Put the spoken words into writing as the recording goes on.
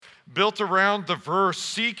built around the verse,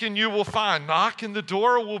 seek and you will find, knock and the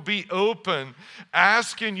door will be open,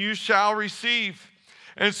 ask and you shall receive.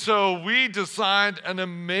 And so we designed an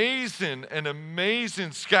amazing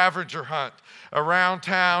scavenger hunt around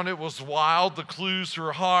town. It was wild, the clues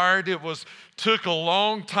were hard, took a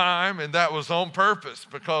long time, and that was on purpose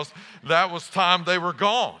because that was time they were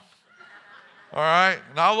gone. All right,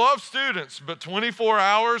 and I love students, but 24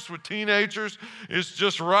 hours with teenagers is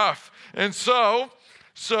just rough. And so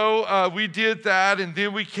we did that, and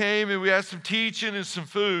then we came and we had some teaching and some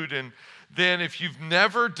food. And then if you've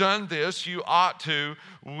never done this, you ought to.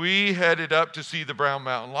 We headed up to see the Brown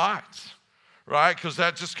Mountain Lights, right? Because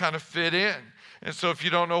that just kind of fit in. And so if you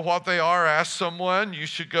don't know what they are, ask someone. You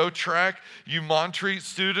should go track. You Montreat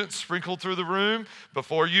students sprinkled through the room.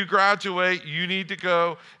 Before you graduate, you need to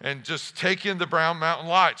go and just take in the Brown Mountain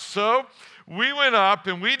Lights. So we went up,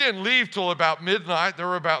 and we didn't leave till about midnight. There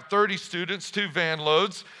were about 30 students, 2 van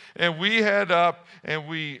loads. And we head up, and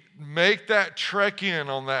we make that trek in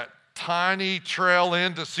on that tiny trail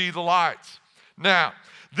in to see the lights. Now,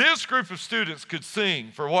 this group of students could sing.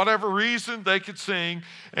 For whatever reason, they could sing.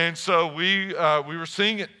 And so we were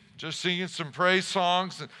singing some praise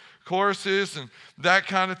songs and choruses and that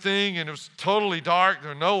kind of thing. And it was totally dark.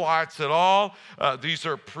 There were no lights at all. These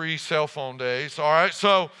are pre-cell phone days, all right?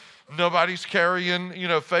 So nobody's carrying,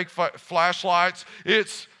 fake flashlights.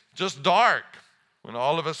 It's just dark when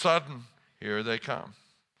all of a sudden, here they come.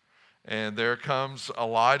 And there comes a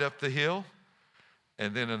light up the hill,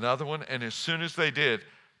 and then another one. And as soon as they did,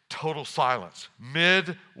 total silence.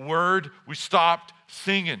 Mid-word, we stopped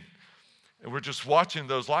singing. And we're just watching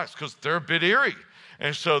those lights because they're a bit eerie.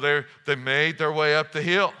 And so they made their way up the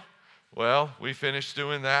hill. Well, we finished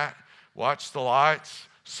doing that. Watched the lights.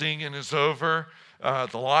 Singing is over.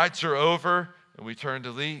 The lights are over. And we turn to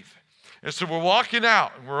leave. And so we're walking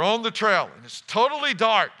out. And we're on the trail. And it's totally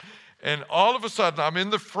dark. And all of a sudden, I'm in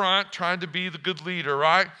the front trying to be the good leader,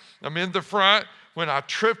 right? I'm in the front when I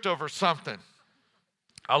tripped over something.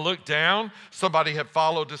 I looked down. Somebody had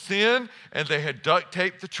followed us in, and they had duct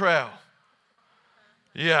taped the trail.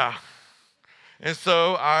 Yeah. And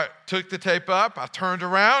so I took the tape up. I turned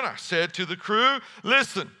around. I said to the crew,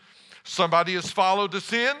 listen, somebody has followed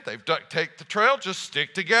us in. They've duct taped the trail. Just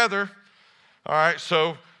stick together. All right,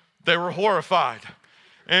 so they were horrified.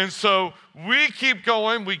 And so we keep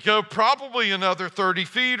going. We go probably another 30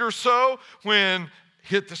 feet or so when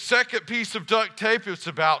hit the second piece of duct tape. It's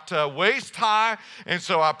about waist high. And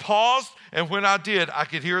so I paused. And when I did, I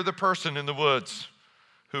could hear the person in the woods.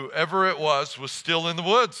 Whoever it was still in the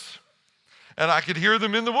woods. And I could hear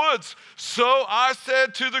them in the woods. So I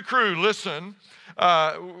said to the crew, listen,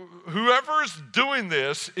 whoever's doing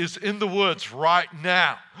this is in the woods right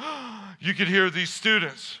now. You could hear these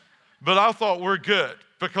students. But I thought we're good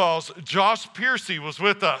because Josh Piercy was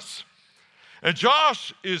with us. And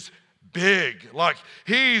Josh is big. Like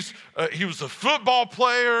he was a football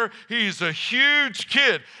player. He's a huge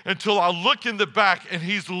kid until I look in the back and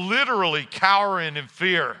he's literally cowering in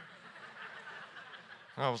fear.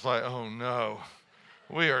 I was like, oh no,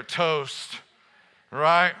 we are toast,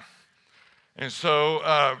 right? And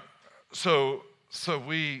so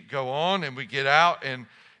we go on and we get out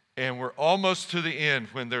and we're almost to the end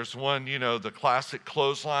when there's one, the classic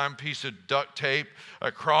clothesline piece of duct tape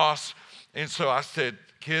across. And so I said,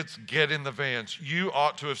 kids, get in the vans. You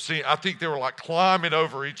ought to have seen. I think they were like climbing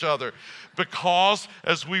over each other because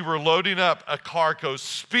as we were loading up, a car goes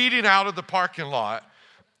speeding out of the parking lot,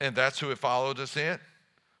 and that's who it followed us in.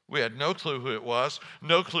 We had no clue who it was,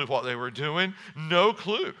 no clue what they were doing, no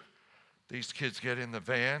clue. These kids get in the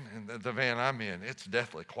van, and the van I'm in, it's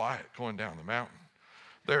deathly quiet going down the mountain.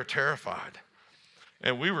 They're terrified.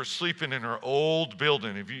 And we were sleeping in our old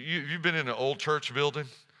building. Have you been in an old church building?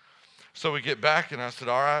 So we get back, and I said,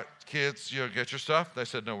 all right, kids, get your stuff. They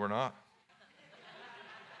said, no, we're not.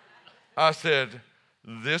 I said,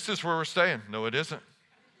 this is where we're staying. No, it isn't.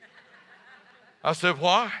 I said,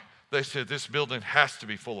 why? They said, this building has to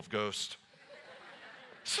be full of ghosts.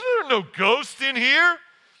 So there are no ghosts in here.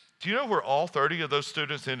 Do you know where all 30 of those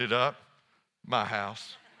students ended up? My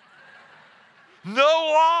house. No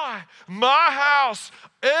lie. My house.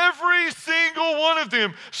 Every single one of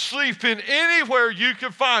them sleeping anywhere you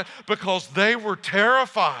could find because they were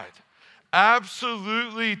terrified.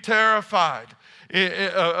 Absolutely terrified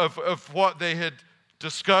of what they had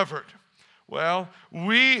discovered. Well,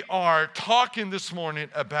 we are talking this morning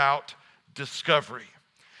about discovery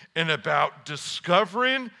and about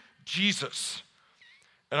discovering Jesus.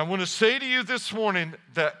 And I want to say to you this morning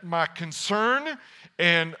that my concern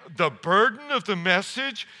and the burden of the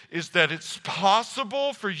message is that it's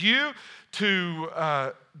possible for you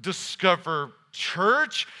to discover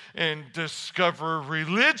church and discover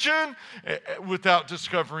religion without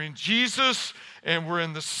discovering Jesus. And we're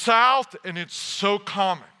in the South, and it's so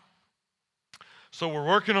common. So we're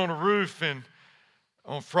working on a roof, and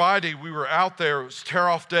on Friday we were out there. It was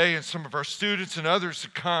tear-off day, and some of our students and others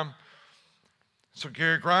had come. So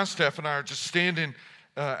Gary Grindstaff and I are just standing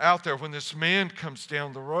out there when this man comes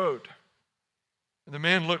down the road. And the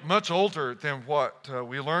man looked much older than what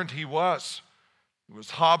we learned he was. He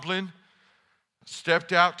was hobbling. I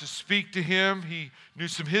stepped out to speak to him. He knew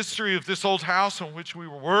some history of this old house on which we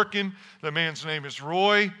were working. The man's name is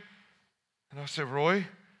Roy. And I said, Roy,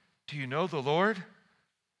 do you know the Lord?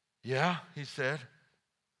 Yeah, he said.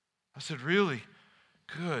 I said, really?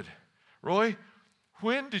 Good. Roy,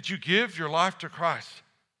 when did you give your life to Christ?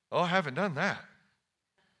 Oh, I haven't done that.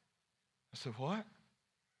 I said, what?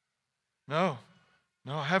 No,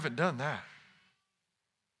 I haven't done that.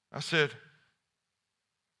 I said,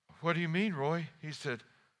 what do you mean, Roy? He said,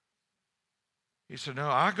 no,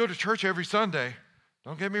 I go to church every Sunday.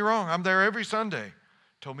 Don't get me wrong, I'm there every Sunday.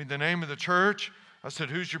 Told me the name of the church. I said,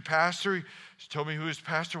 who's your pastor? He told me who his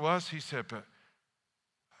pastor was. He said, but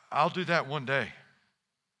I'll do that one day.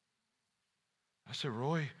 I said,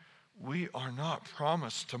 Roy, we are not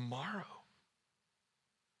promised tomorrow.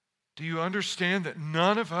 Do you understand that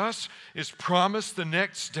none of us is promised the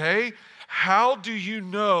next day? How do you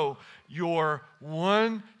know your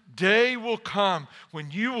one day will come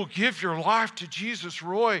when you will give your life to Jesus?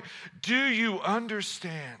 Roy, do you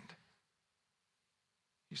understand?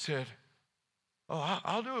 He said, oh,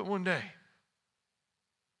 I'll do it one day.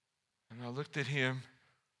 And I looked at him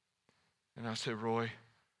and I said, Roy,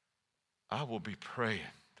 I will be praying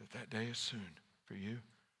that day is soon for you.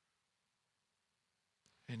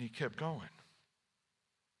 And he kept going.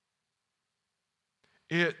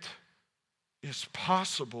 It is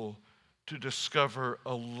possible to discover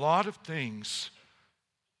a lot of things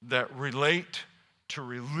that relate to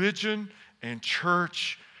religion and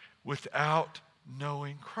church without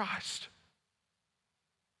knowing Christ.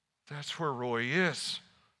 That's where Roy is.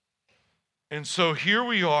 And so here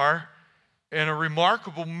we are, and a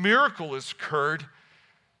remarkable miracle has occurred.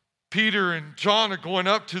 Peter and John are going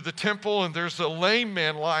up to the temple, and there's a lame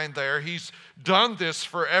man lying there. He's done this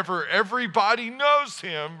forever. Everybody knows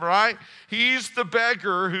him, right? He's the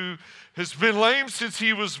beggar who has been lame since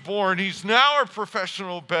he was born. He's now a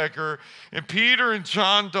professional beggar. And Peter and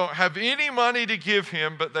John don't have any money to give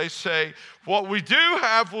him, but they say, what we do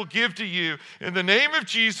have, we'll give to you. In the name of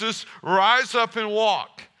Jesus, rise up and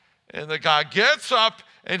walk. And the guy gets up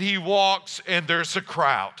and he walks, and there's a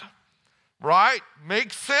crowd. Right?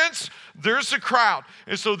 Makes sense? There's a crowd.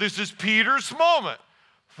 And so this is Peter's moment.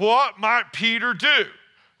 What might Peter do?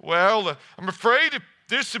 Well, I'm afraid if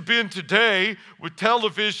this had been today with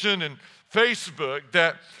television and Facebook,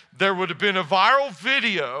 that there would have been a viral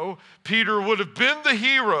video. Peter would have been the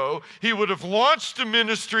hero. He would have launched a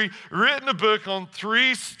ministry, written a book on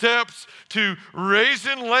 3 steps to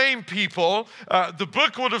raising lame people. The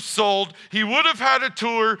book would have sold. He would have had a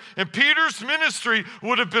tour, and Peter's ministry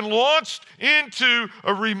would have been launched into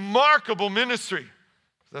a remarkable ministry.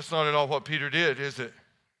 That's not at all what Peter did, is it?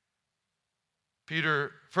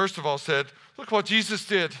 Peter, first of all, said, look what Jesus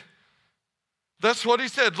did. That's what he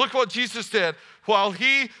said. Look what Jesus did. While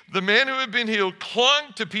he, the man who had been healed,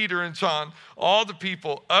 clung to Peter and John, all the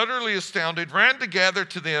people, utterly astounded, ran together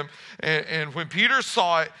to them. And when Peter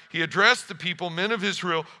saw it, he addressed the people, men of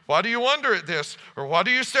Israel, why do you wonder at this? Or why do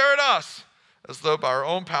you stare at us? As though by our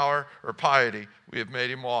own power or piety we have made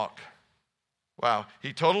him walk. Wow.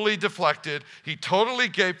 He totally deflected. He totally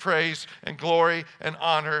gave praise and glory and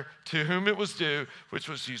honor to whom it was due, which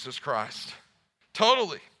was Jesus Christ.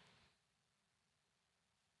 Totally.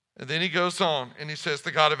 And then he goes on and he says,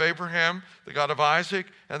 the God of Abraham, the God of Isaac,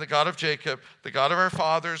 and the God of Jacob, the God of our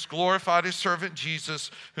fathers, glorified his servant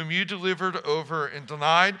Jesus, whom you delivered over and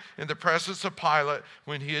denied in the presence of Pilate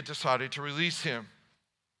when he had decided to release him.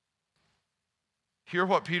 Hear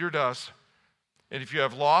what Peter does. And if you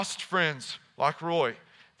have lost friends like Roy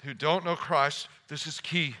who don't know Christ, this is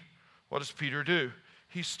key. What does Peter do?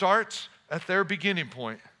 He starts at their beginning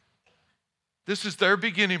point. This is their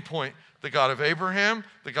beginning point. The God of Abraham,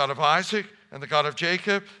 the God of Isaac, and the God of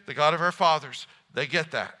Jacob, the God of our fathers. They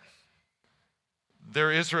get that.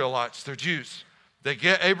 They're Israelites. They're Jews. They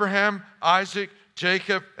get Abraham, Isaac,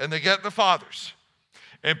 Jacob, and they get the fathers.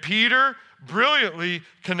 And Peter brilliantly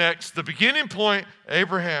connects the beginning point,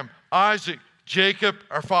 Abraham, Isaac, Jacob,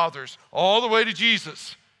 our fathers, all the way to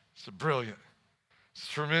Jesus. It's brilliant. It's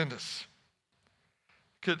tremendous.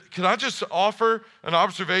 Could I just offer an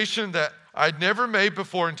observation that I'd never made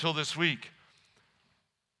before until this week?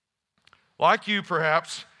 Like you,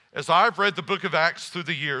 perhaps, as I've read the book of Acts through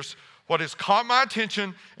the years, what has caught my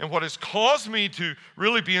attention and what has caused me to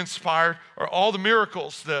really be inspired are all the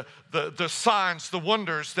miracles, the signs, the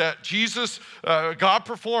wonders that God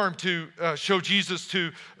performed to show Jesus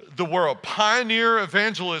to the world. Pioneer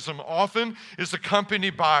evangelism often is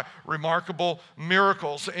accompanied by remarkable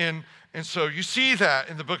miracles. And so you see that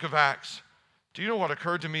in the book of Acts. Do you know what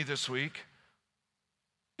occurred to me this week?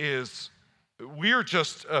 Is we're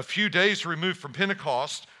just a few days removed from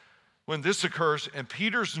Pentecost when this occurs, and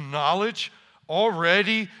Peter's knowledge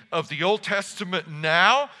already of the Old Testament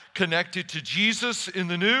now connected to Jesus in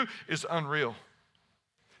the New is unreal.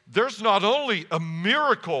 There's not only a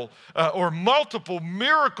miracle or multiple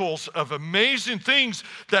miracles of amazing things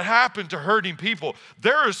that happen to hurting people.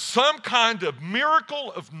 There is some kind of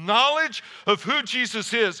miracle of knowledge of who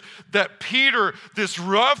Jesus is that Peter, this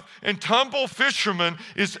rough and tumble fisherman,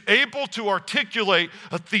 is able to articulate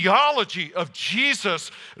a theology of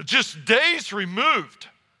Jesus just days removed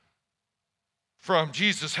from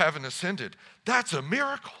Jesus having ascended. That's a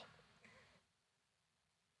miracle.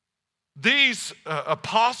 These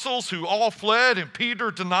apostles who all fled and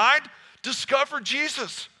Peter denied discovered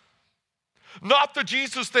Jesus. Not the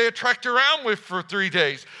Jesus they had trekked around with for 3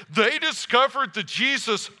 days. They discovered the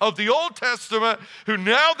Jesus of the Old Testament who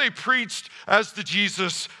now they preached as the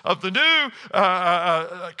Jesus of the new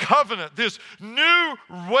covenant, this new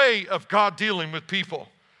way of God dealing with people.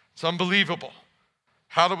 It's unbelievable.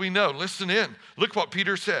 How do we know? Listen in. Look what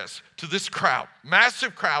Peter says to this crowd,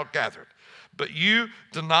 massive crowd gathered. But you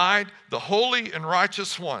denied the holy and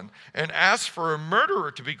righteous one and asked for a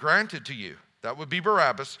murderer to be granted to you. That would be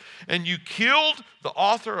Barabbas. And you killed the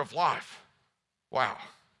author of life. Wow.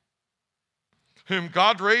 Whom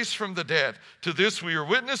God raised from the dead. To this we are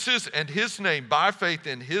witnesses, and his name, by faith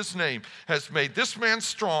in his name, has made this man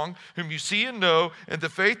strong, whom you see and know, and the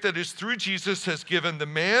faith that is through Jesus has given the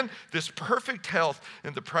man this perfect health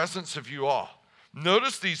in the presence of you all.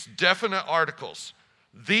 Notice these definite articles.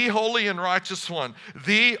 The holy and righteous one,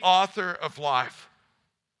 the author of life.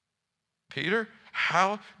 Peter,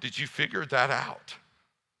 how did you figure that out?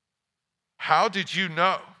 How did you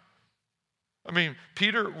know? I mean,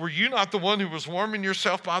 Peter, were you not the one who was warming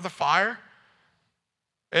yourself by the fire?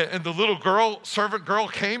 And the little girl, servant girl,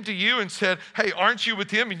 came to you and said, hey, aren't you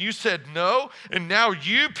with him? And you said no. And now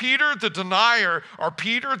you, Peter, the denier, are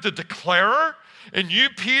Peter, the declarer. And you,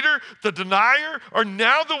 Peter, the denier, are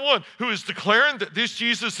now the one who is declaring that this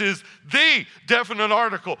Jesus is the definite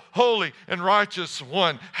article, holy and righteous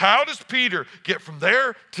one. How does Peter get from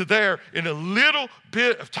there to there in a little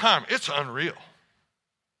bit of time? It's unreal.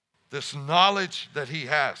 This knowledge that he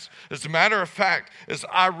has. As a matter of fact, as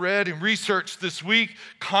I read and researched this week,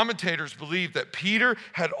 commentators believe that Peter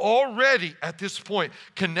had already, at this point,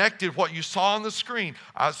 connected what you saw on the screen,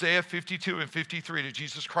 Isaiah 52 and 53 to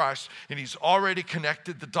Jesus Christ, and he's already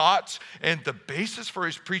connected the dots, and the basis for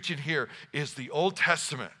his preaching here is the Old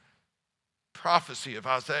Testament prophecy of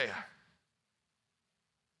Isaiah.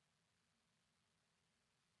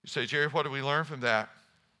 You say, Jerry, what do we learn from that?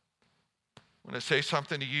 I'm going to say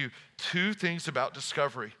something to you. 2 things about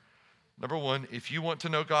discovery. Number 1, if you want to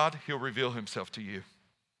know God, he'll reveal himself to you.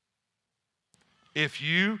 If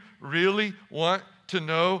you really want to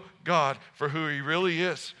know God for who he really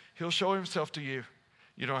is, he'll show himself to you.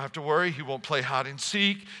 You don't have to worry. He won't play hide and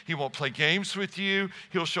seek. He won't play games with you.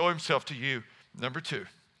 He'll show himself to you. Number 2,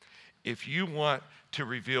 if you want to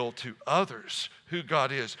reveal to others who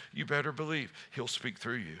God is, you better believe he'll speak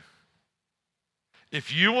through you.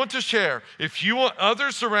 If you want to share, if you want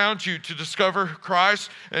others around you to discover Christ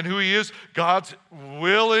and who he is, God's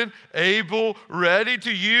willing, able, ready to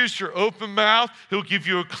use your open mouth. He'll give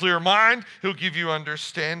you a clear mind. He'll give you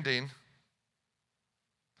understanding.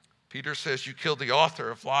 Peter says you killed the author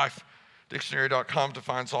of life. Dictionary.com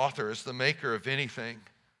defines author as the maker of anything.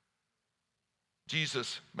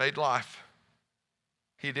 Jesus made life.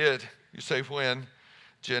 He did. You say when?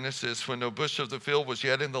 Genesis, when no bush of the field was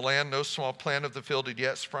yet in the land, no small plant of the field had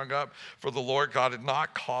yet sprung up, for the Lord God had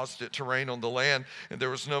not caused it to rain on the land, and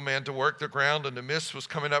there was no man to work the ground, and the mist was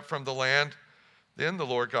coming up from the land. Then the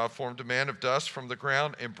Lord God formed a man of dust from the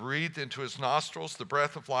ground and breathed into his nostrils the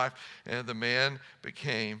breath of life, and the man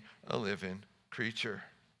became a living creature.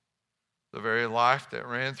 The very life that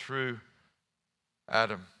ran through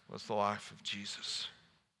Adam was the life of Jesus.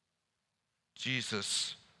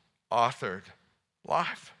 Jesus authored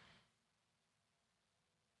life.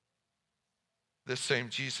 This same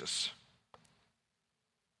Jesus.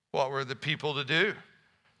 What were the people to do?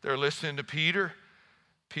 They're listening to Peter.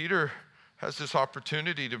 Peter has this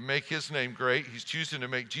opportunity to make his name great. He's choosing to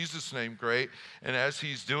make Jesus' name great. And as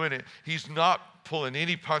he's doing it, he's not pulling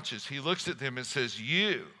any punches. He looks at them and says,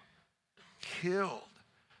 you killed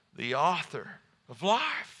the author of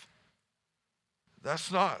life.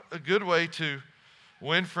 That's not a good way to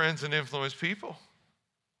win friends and influence people.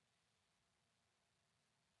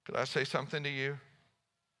 Could I say something to you?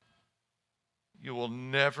 You will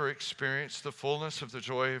never experience the fullness of the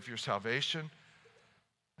joy of your salvation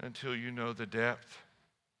until you know the depth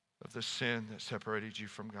of the sin that separated you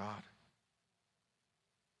from God.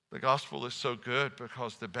 The gospel is so good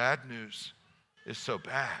because the bad news is so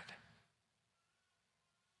bad.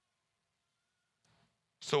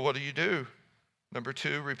 So what do? Number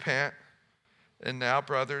 2, repent. And now,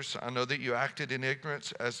 brothers, I know that you acted in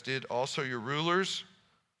ignorance, as did also your rulers.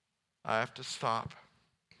 I have to stop.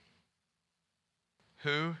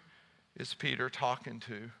 Who is Peter talking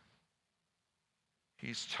to?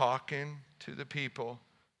 He's talking to the people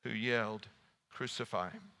who yelled, "Crucify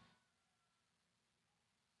him."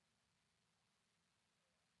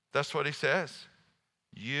 That's what he says.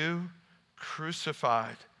 You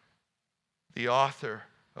crucified the author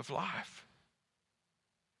of life.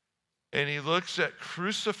 And he looks at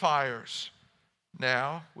crucifiers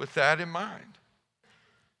now with that in mind.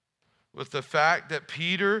 With the fact that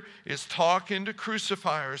Peter is talking to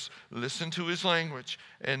crucifiers, listen to his language.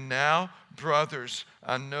 And now, brothers,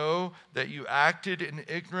 I know that you acted in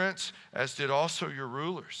ignorance, as did also your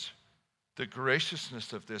rulers. The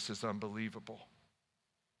graciousness of this is unbelievable.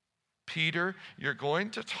 Peter, you're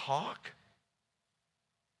going to talk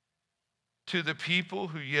to the people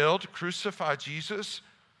who yelled, "Crucify Jesus,"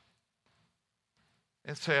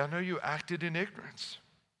 and say, I know you acted in ignorance.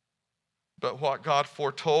 But what God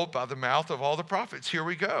foretold by the mouth of all the prophets, here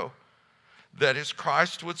we go. That his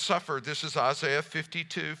Christ would suffer. This is Isaiah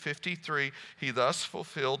 52:53. He thus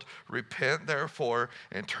fulfilled, repent therefore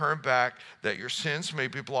and turn back, that your sins may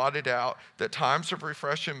be blotted out, that times of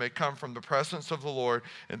refreshing may come from the presence of the Lord,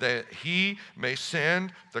 and that he may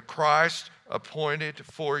send the Christ appointed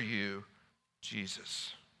for you,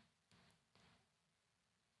 Jesus.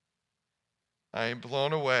 I am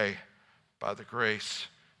blown away by the grace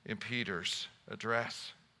in Peter's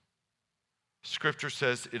address. Scripture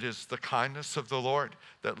says it is the kindness of the Lord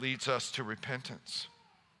that leads us to repentance.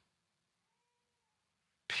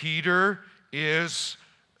 Peter is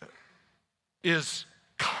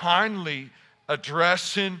kindly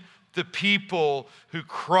addressing the people who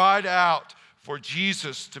cried out for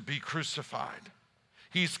Jesus to be crucified.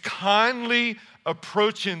 He's kindly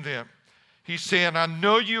approaching them. He's saying, I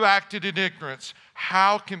know you acted in ignorance.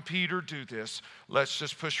 How can Peter do this? Let's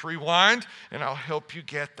just push rewind and I'll help you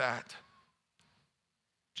get that.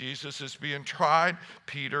 Jesus is being tried.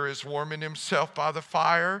 Peter is warming himself by the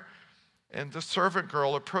fire, and the servant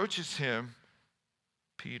girl approaches him.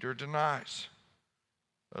 Peter denies.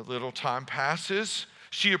 A little time passes.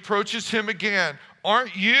 She approaches him again.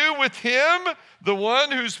 Aren't you with him, the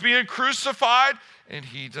one who's being crucified? And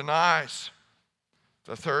he denies.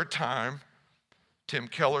 The third time, Tim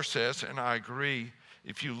Keller says, and I agree,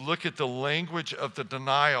 if you look at the language of the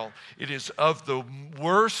denial, it is of the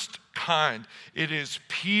worst kind. It is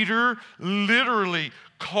Peter literally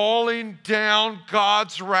calling down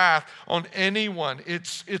God's wrath on anyone.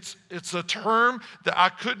 It's a term that I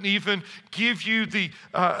couldn't even give you the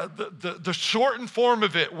shortened form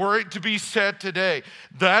of it, were it to be said today.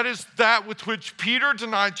 That is that with which Peter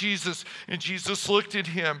denied Jesus, and Jesus looked at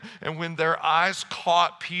him, and when their eyes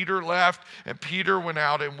caught, Peter left, and Peter went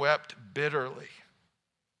out and wept bitterly.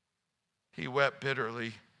 He wept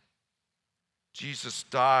bitterly. Jesus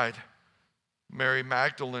died. Mary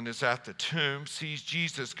Magdalene is at the tomb, sees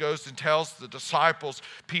Jesus, goes and tells the disciples.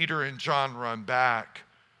 Peter and John run back.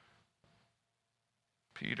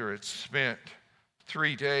 Peter had spent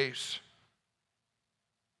 3 days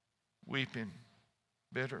weeping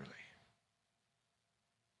bitterly.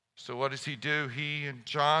 So what does he do? He and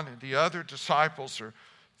John and the other disciples are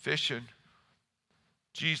fishing.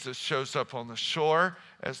 Jesus shows up on the shore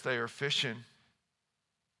as they are fishing.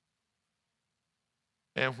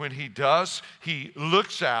 And when he does, he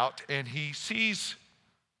looks out and he sees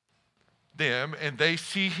them and they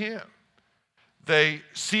see him. They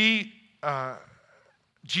see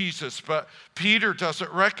Jesus, but Peter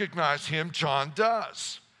doesn't recognize him. John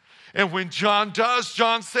does. And when John does,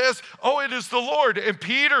 John says, "Oh, it is the Lord." And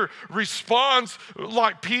Peter responds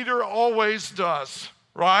like Peter always does,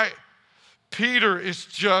 right? Peter is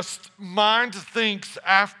just mind thinks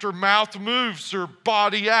after mouth moves or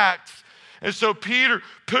body acts. And so Peter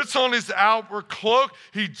puts on his outward cloak.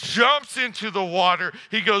 He jumps into the water.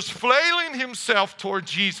 He goes flailing himself toward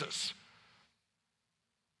Jesus.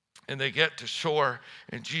 And they get to shore,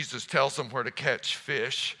 and Jesus tells them where to catch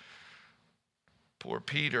fish. Poor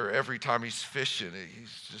Peter, every time he's fishing,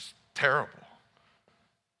 he's just terrible.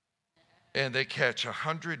 And they catch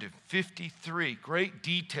 153, great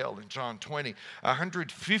detail in John 20,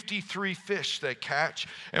 153 fish they catch.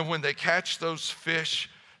 And when they catch those fish,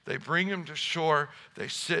 they bring them to shore, they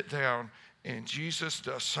sit down, and Jesus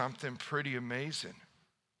does something pretty amazing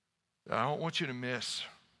that I don't want you to miss.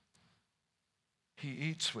 He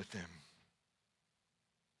eats with them.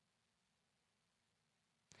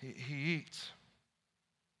 He eats.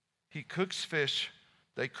 He cooks fish,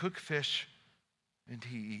 they cook fish, and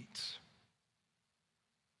he eats.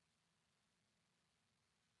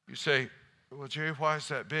 You say, well, Jerry, why is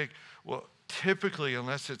that big? Well, typically,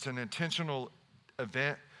 unless it's an intentional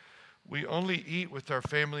event, we only eat with our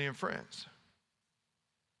family and friends.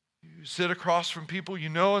 You sit across from people you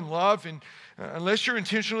know and love, and unless you're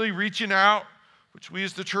intentionally reaching out, which we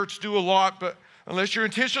as the church do a lot, but unless you're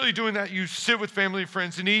intentionally doing that, you sit with family and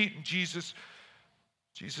friends and eat, and Jesus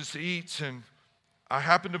eats. And I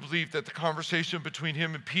happen to believe that the conversation between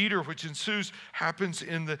him and Peter, which ensues, happens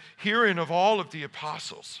in the hearing of all of the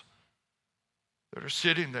apostles that are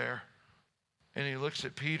sitting there. And he looks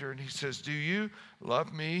at Peter and he says, do you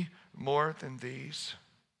love me more than these?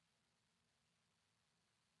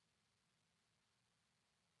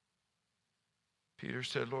 Peter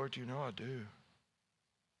said, Lord, you know I do.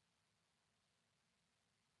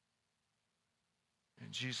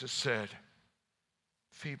 And Jesus said,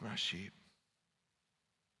 feed my sheep.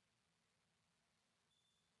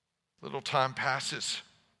 Little time passes,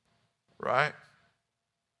 right?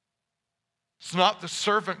 It's not the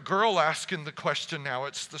servant girl asking the question now,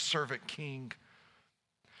 it's the servant king.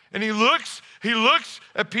 And he looks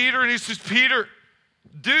at Peter and he says, Peter,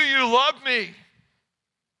 do you love me?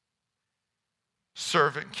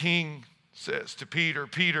 Servant king says to Peter,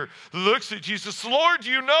 Peter looks at Jesus, Lord,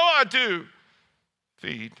 you know I do.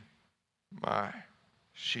 Feed my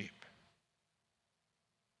sheep.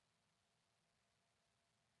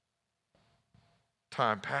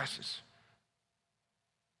 Time passes.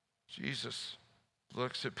 Jesus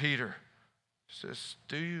looks at Peter, says,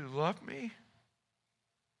 do you love me?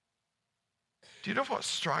 Do you know what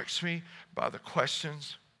strikes me by the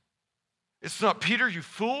questions? It's not, Peter, you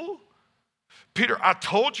fool. Peter, I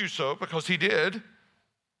told you so, because he did.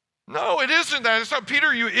 No, it isn't that. It's not,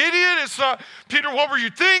 Peter, you idiot. It's not, Peter, what were you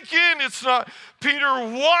thinking? It's not, Peter,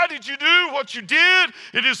 why did you do what you did?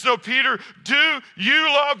 It is, no, Peter, do you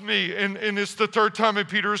love me? And it's the third time, and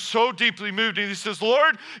Peter is so deeply moved. And he says,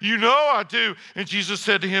 Lord, you know I do. And Jesus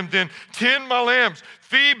said to him, then tend my lambs,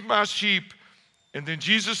 feed my sheep. And then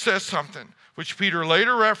Jesus says something, which Peter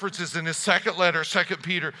later references in his second letter, 2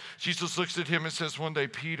 Peter. Jesus looks at him and says, one day,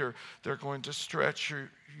 Peter, they're going to stretch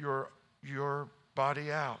your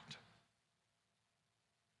body out.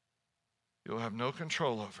 You'll have no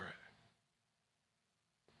control over it.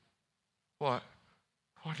 What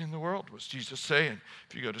in the world was Jesus saying?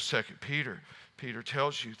 If you go to 2 Peter, Peter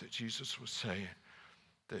tells you that Jesus was saying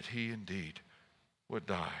that he indeed would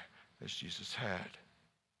die as Jesus had.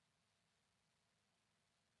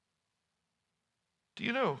 Do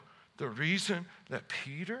you know the reason that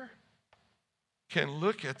Peter can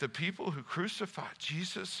look at the people who crucified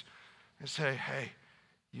Jesus and say, hey,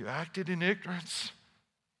 you acted in ignorance?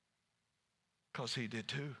 Because he did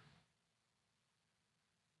too.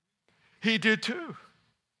 He did too.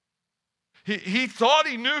 He thought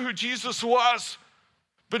he knew who Jesus was,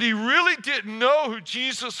 but he really didn't know who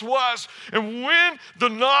Jesus was. And when the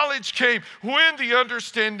knowledge came, when the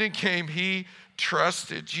understanding came, he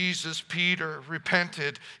trusted Jesus. Peter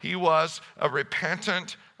repented. He was a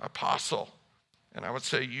repentant apostle. And I would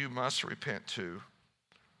say you must repent too.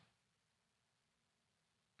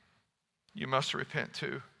 You must repent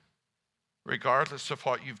too. Regardless of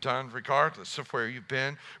what you've done, regardless of where you've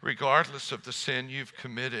been, regardless of the sin you've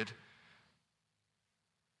committed.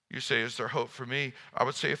 You say, is there hope for me? I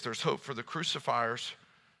would say if there's hope for the crucifiers,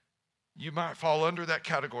 you might fall under that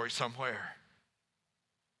category somewhere.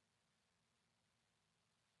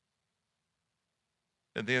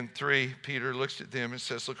 And then 3, Peter looks at them and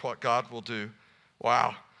says, look what God will do.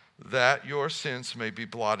 Wow, that your sins may be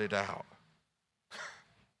blotted out.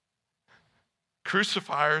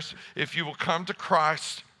 Crucifiers, if you will come to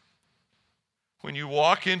Christ, when you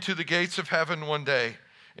walk into the gates of heaven one day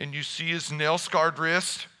and you see his nail-scarred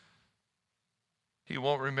wrist, he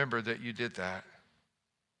won't remember that you did that.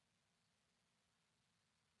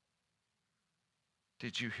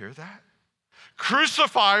 Did you hear that?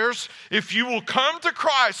 Crucifiers, if you will come to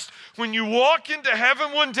Christ, when you walk into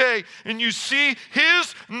heaven one day and you see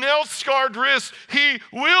his nail-scarred wrist, he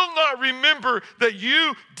will not remember that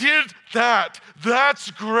you did that. That's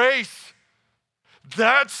grace.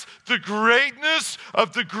 That's the greatness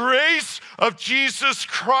of the grace of Jesus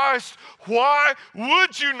Christ. Why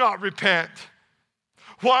would you not repent?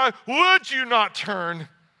 Why would you not turn?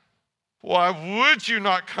 Why would you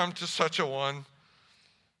not come to such a one?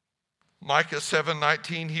 Micah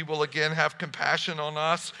 7:19, he will again have compassion on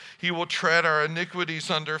us. He will tread our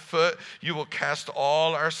iniquities underfoot. You will cast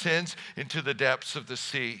all our sins into the depths of the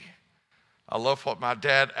sea. I love what my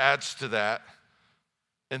dad adds to that.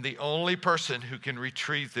 And the only person who can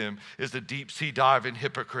retrieve them is a deep sea diving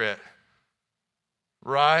hypocrite.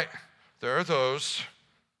 Right? There are those.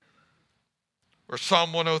 Or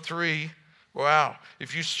Psalm 103. Wow.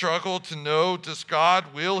 If you struggle to know, does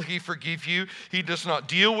God, will he forgive you? He does not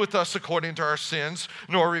deal with us according to our sins,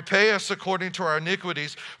 nor repay us according to our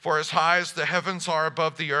iniquities. For as high as the heavens are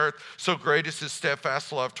above the earth, so great is his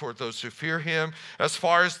steadfast love toward those who fear him. As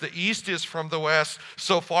far as the east is from the west,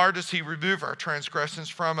 so far does he remove our transgressions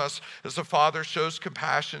from us. As the Father shows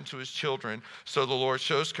compassion to his children, so the Lord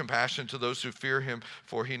shows compassion to those who fear him,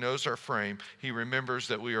 for he knows our frame. He remembers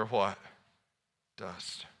that we are what?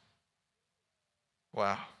 Dust.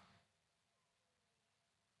 Wow.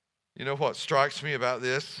 You know what strikes me about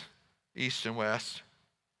this? East and west.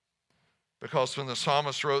 Because when the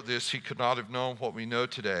psalmist wrote this, he could not have known what we know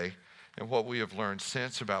today and what we have learned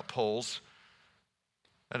since about poles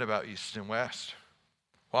and about east and west.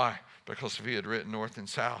 Why? Because if he had written north and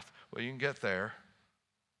south, well, you can get there.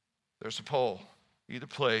 There's a pole. Either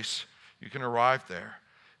place, you can arrive there.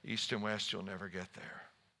 East and west, you'll never get there.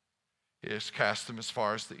 He has cast them as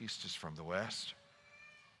far as the east is from the west.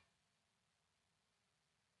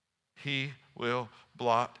 He will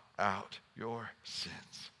blot out your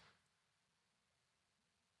sins.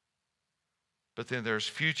 But then there's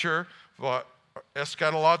future, what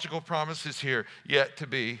eschatological promises here, yet to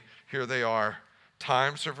be. Here they are.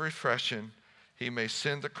 Times of refreshing. He may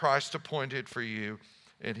send the Christ appointed for you,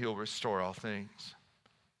 and he'll restore all things.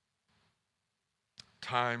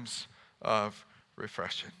 Times of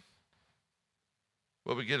refreshing.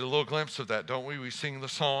 Well, we get a little glimpse of that, don't we? We sing the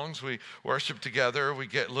songs, we worship together, we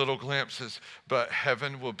get little glimpses, but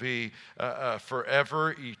heaven will be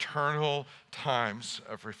forever, eternal times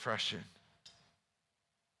of refreshing.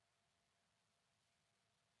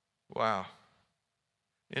 Wow.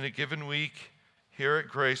 In a given week, here at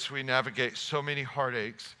Grace, we navigate so many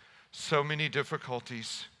heartaches, so many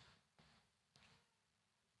difficulties.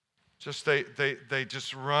 They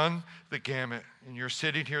just run the gamut. And you're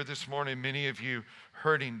sitting here this morning, many of you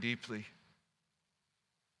hurting deeply.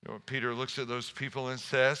 You know, Peter looks at those people and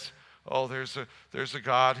says, oh, there's a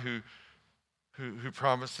God who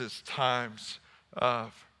promises times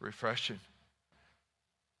of refreshing.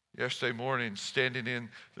 Yesterday morning, standing in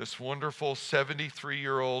this wonderful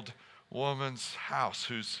 73-year-old woman's house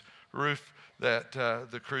whose roof that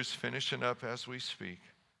the crew's finishing up as we speak.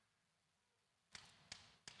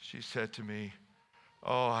 She said to me,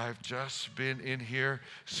 oh, I've just been in here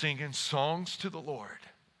singing songs to the Lord.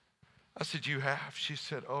 I said, you have? She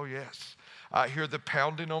said, oh, yes. I hear the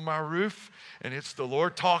pounding on my roof, and it's the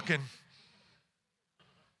Lord talking.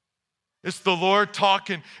 It's the Lord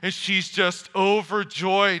talking, and she's just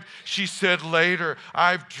overjoyed. She said later,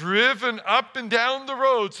 I've driven up and down the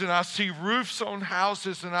roads, and I see roofs on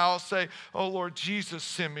houses, and I'll say, oh, Lord Jesus,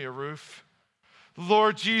 send me a roof.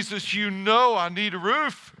 Lord Jesus, you know I need a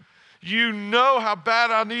roof. You know how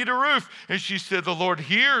bad I need a roof. And she said, the Lord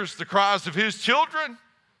hears the cries of his children.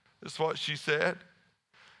 That's what she said.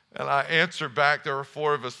 And I answered back. There were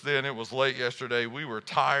 4 of us then. It was late yesterday. We were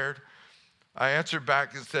tired. I answered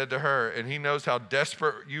back and said to her, and he knows how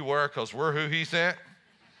desperate you were because we're who he sent.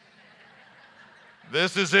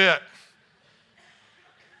 This is it.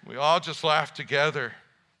 We all just laughed together.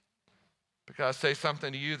 Because I say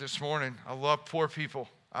something to you this morning. I love poor people.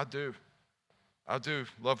 I do. I do.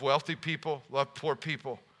 Love wealthy people. Love poor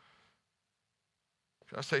people.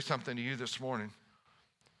 Can I say something to you this morning?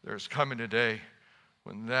 There's coming a day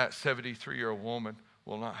when that 73-year-old woman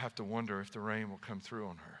will not have to wonder if the rain will come through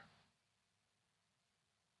on her.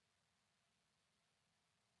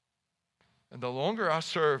 And the longer I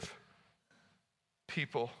serve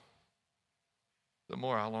people, the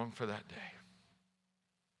more I long for that day.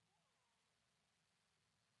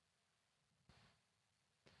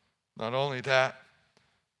 Not only that,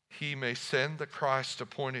 he may send the Christ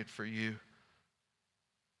appointed for you.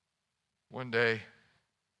 One day,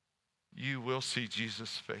 you will see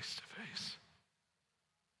Jesus face to face.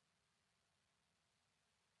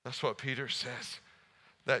 That's what Peter says.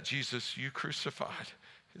 That Jesus you crucified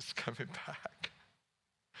is coming back.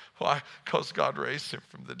 Why? Because God raised him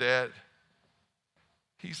from the dead.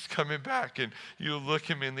 He's coming back, and you'll look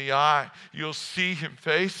him in the eye. You'll see him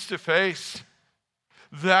face to face.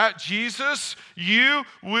 That Jesus you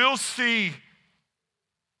will see.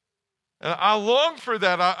 And I long for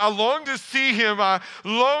that. I long to see him. I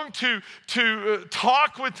long to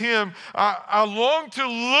talk with him. I long to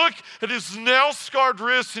look at his nail-scarred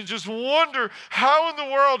wrists and just wonder how in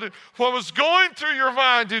the world and what was going through your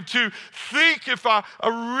mind, and to think if I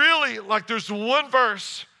really, like there's one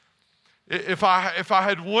verse, if I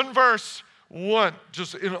had one verse,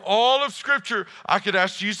 just in all of Scripture, I could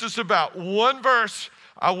ask Jesus about one verse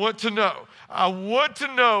I want to know. I want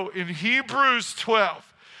to know in Hebrews 12,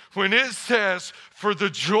 when it says, for the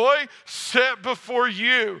joy set before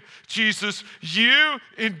you, Jesus, you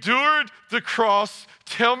endured the cross.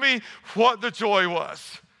 Tell me what the joy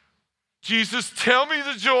was. Jesus, tell me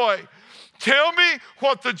the joy. Tell me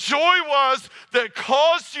what the joy was that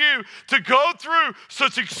caused you to go through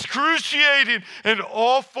such excruciating and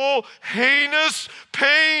awful, heinous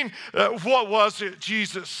pain. What was it,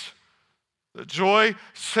 Jesus? The joy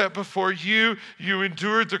set before you, you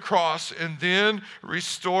endured the cross, and then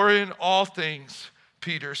restoring all things,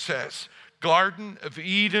 Peter says. Garden of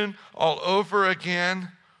Eden all over again,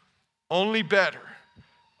 only better.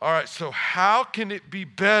 All right, so how can it be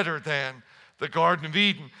better than the Garden of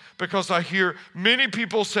Eden? Because I hear many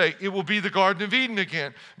people say it will be the Garden of Eden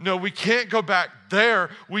again. No, we can't go back there.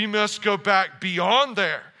 We must go back beyond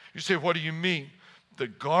there. You say, what do you mean? The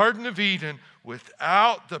Garden of Eden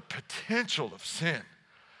without the potential of sin.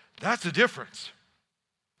 That's the difference.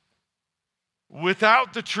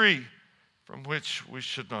 Without the tree from which we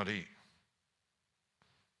should not eat.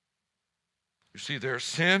 You see, there's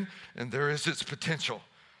sin and there is its potential.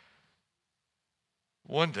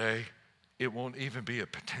 One day, it won't even be a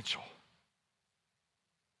potential.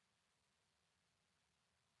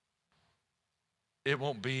 It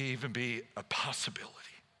won't even be a possibility.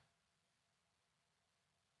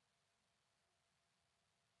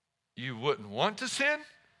 You wouldn't want to sin,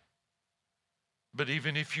 but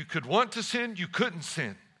even if you could want to sin, you couldn't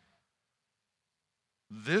sin.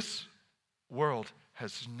 This world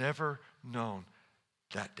has never known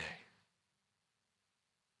that day.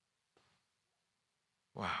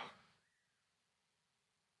 Wow.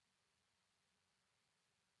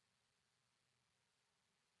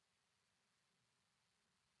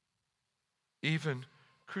 Even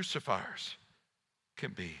crucifiers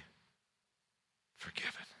can be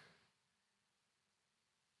forgiven.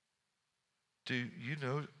 Do you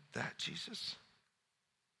know that Jesus?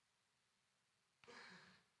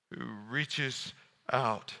 Who reaches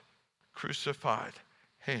out crucified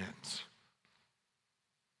hands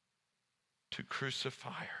to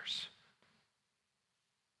crucifiers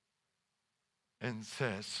and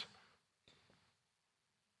says,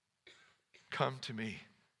 come to me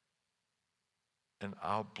and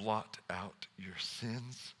I'll blot out your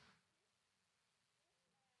sins.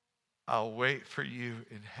 I'll wait for you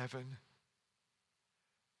in heaven.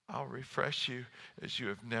 I'll refresh you as you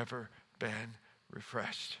have never been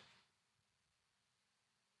refreshed.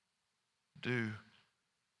 Do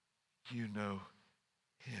you know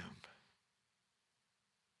him?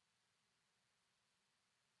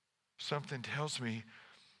 Something tells me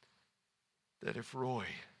that if Roy,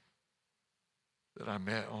 that I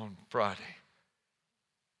met on Friday,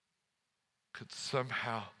 could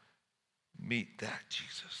somehow meet that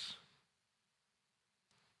Jesus,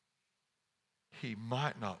 he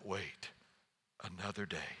might not wait another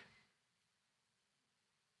day.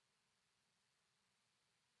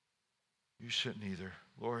 You shouldn't either.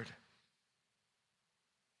 Lord,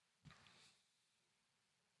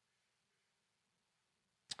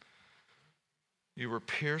 you were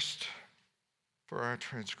pierced for our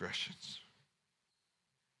transgressions,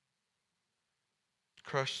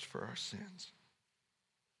 crushed for our sins.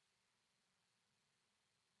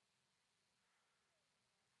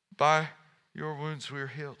 By your wounds we are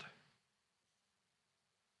healed.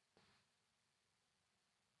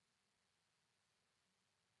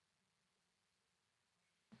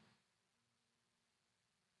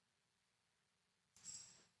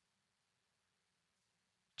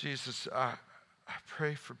 Jesus, I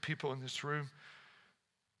pray for people in this room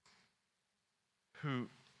who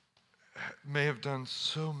may have done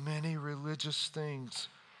so many religious things,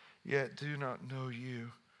 yet do not know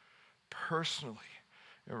you personally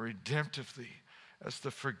and redemptively as the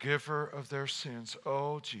forgiver of their sins.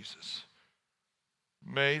 Oh, Jesus,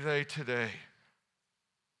 may they today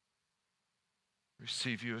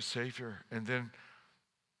receive you as Savior. And then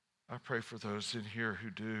I pray for those in here who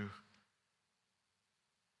do,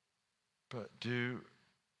 but do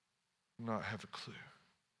not have a clue.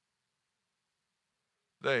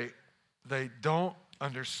 They don't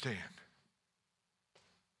understand.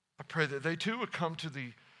 I pray that they too would come to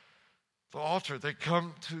the the altar, they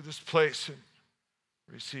come to this place and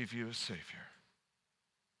receive you as Savior.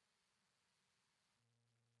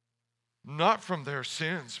 Not from their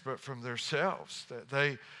sins, but from themselves, that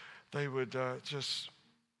they would just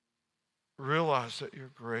realize that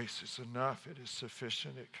your grace is enough, it is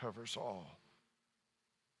sufficient, it covers all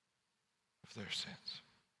of their sins.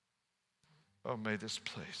 Oh, may this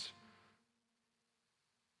place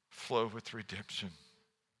flow with redemption.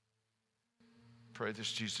 Pray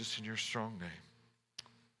this, Jesus, in your strong name.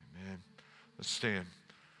 Amen. Let's stand.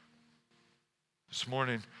 This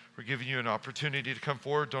morning, we're giving you an opportunity to come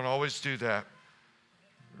forward. Don't always do that.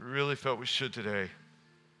 We really felt we should today.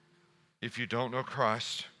 If you don't know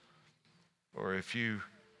Christ, or if you,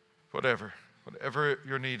 whatever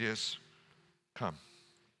your need is, come.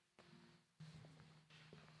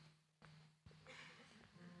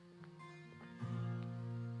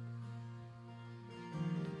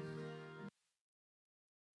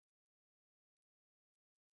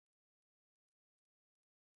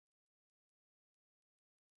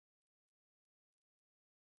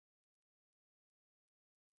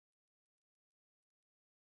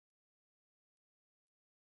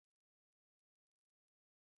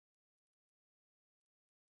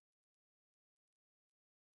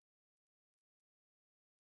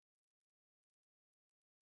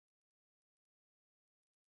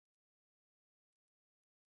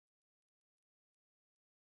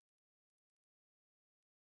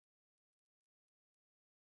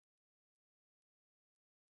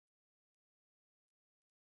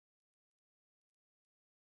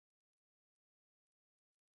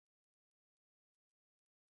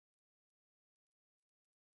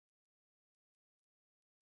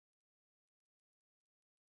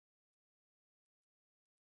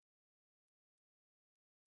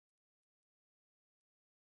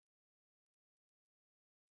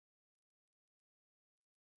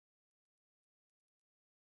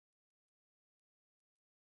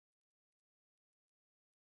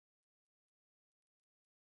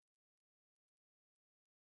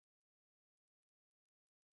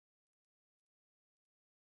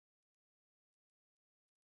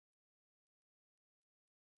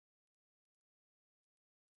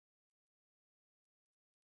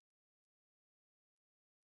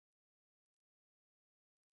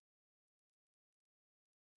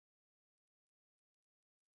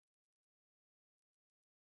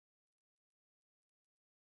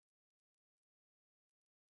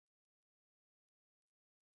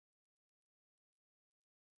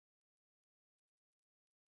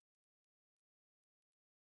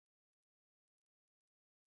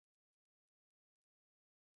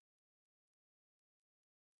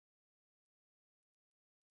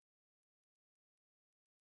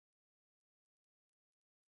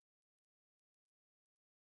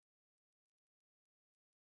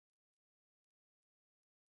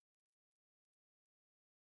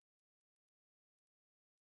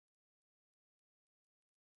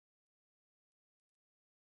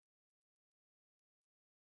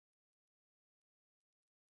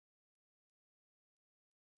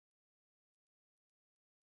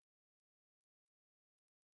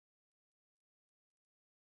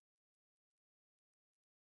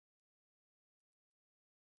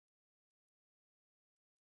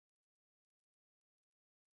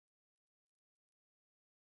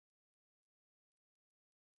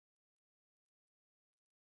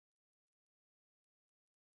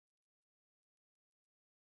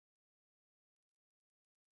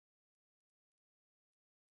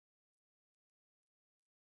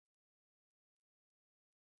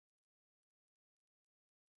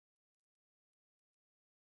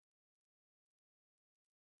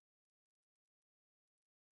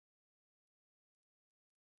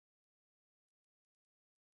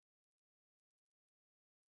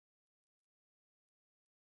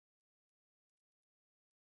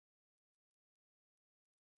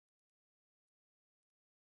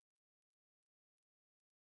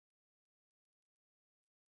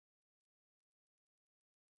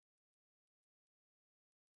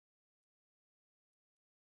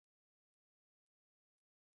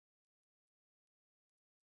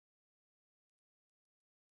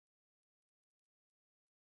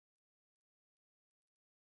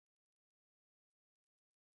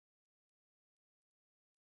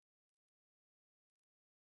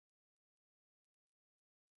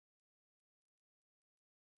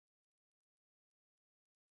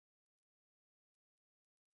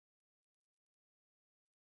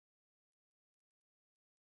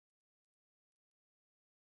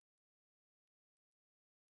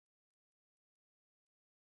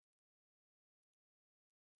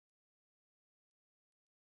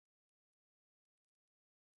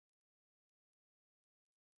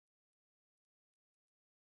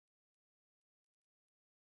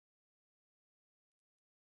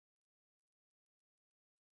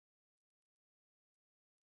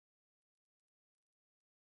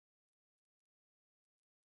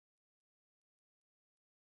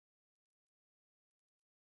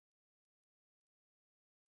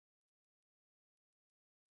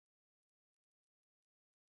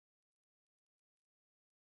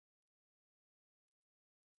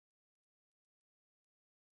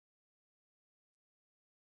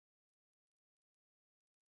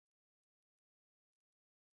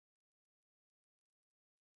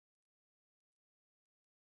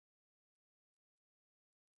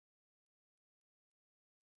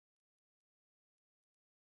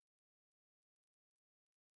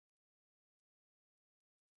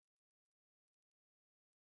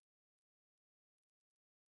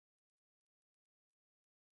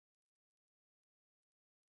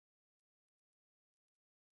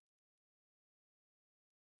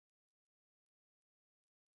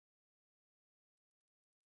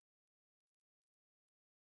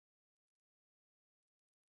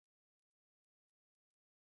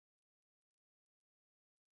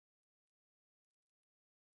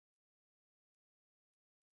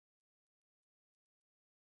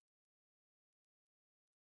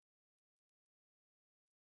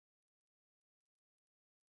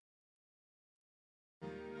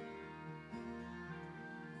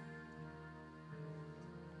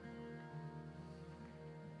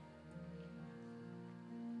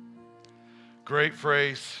 Great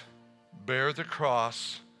phrase, bear the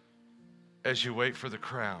cross as you wait for the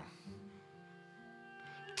crown.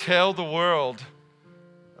 Tell the world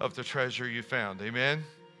of the treasure you found. Amen?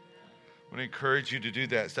 I want to encourage you to do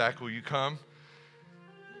that. Zach, will you come?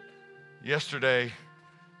 Yesterday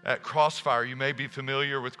at Crossfire, you may be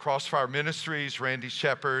familiar with Crossfire Ministries, Randy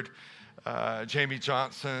Shepard, Jamie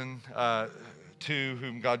Johnson, two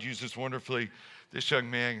whom God uses wonderfully. This young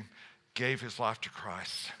man gave his life to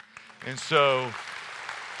Christ. And so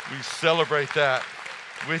we celebrate that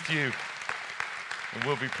with you. And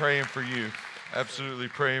we'll be praying for you, absolutely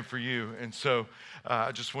praying for you. And so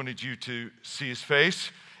I just wanted you to see his face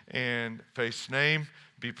and face name,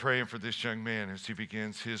 be praying for this young man as he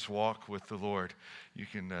begins his walk with the Lord. You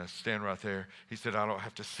can stand right there. He said, I don't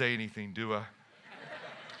have to say anything, do I?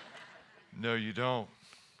 No, you don't.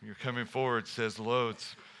 You're coming forward, says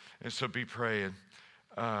loads. And so be praying.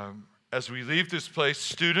 As we leave this place,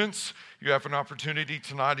 students, you have an opportunity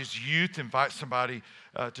tonight as youth. Invite somebody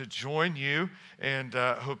to join you. And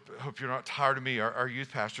hope you're not tired of me. Our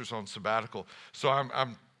youth pastor's on sabbatical. So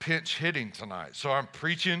I'm pinch hitting tonight. So I'm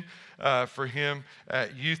preaching for him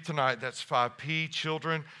at youth tonight. That's 5P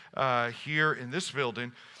children here in this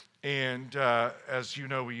building. And as you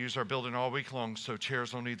know, we use our building all week long. So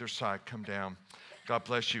chairs on either side, come down. God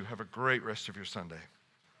bless you. Have a great rest of your Sunday.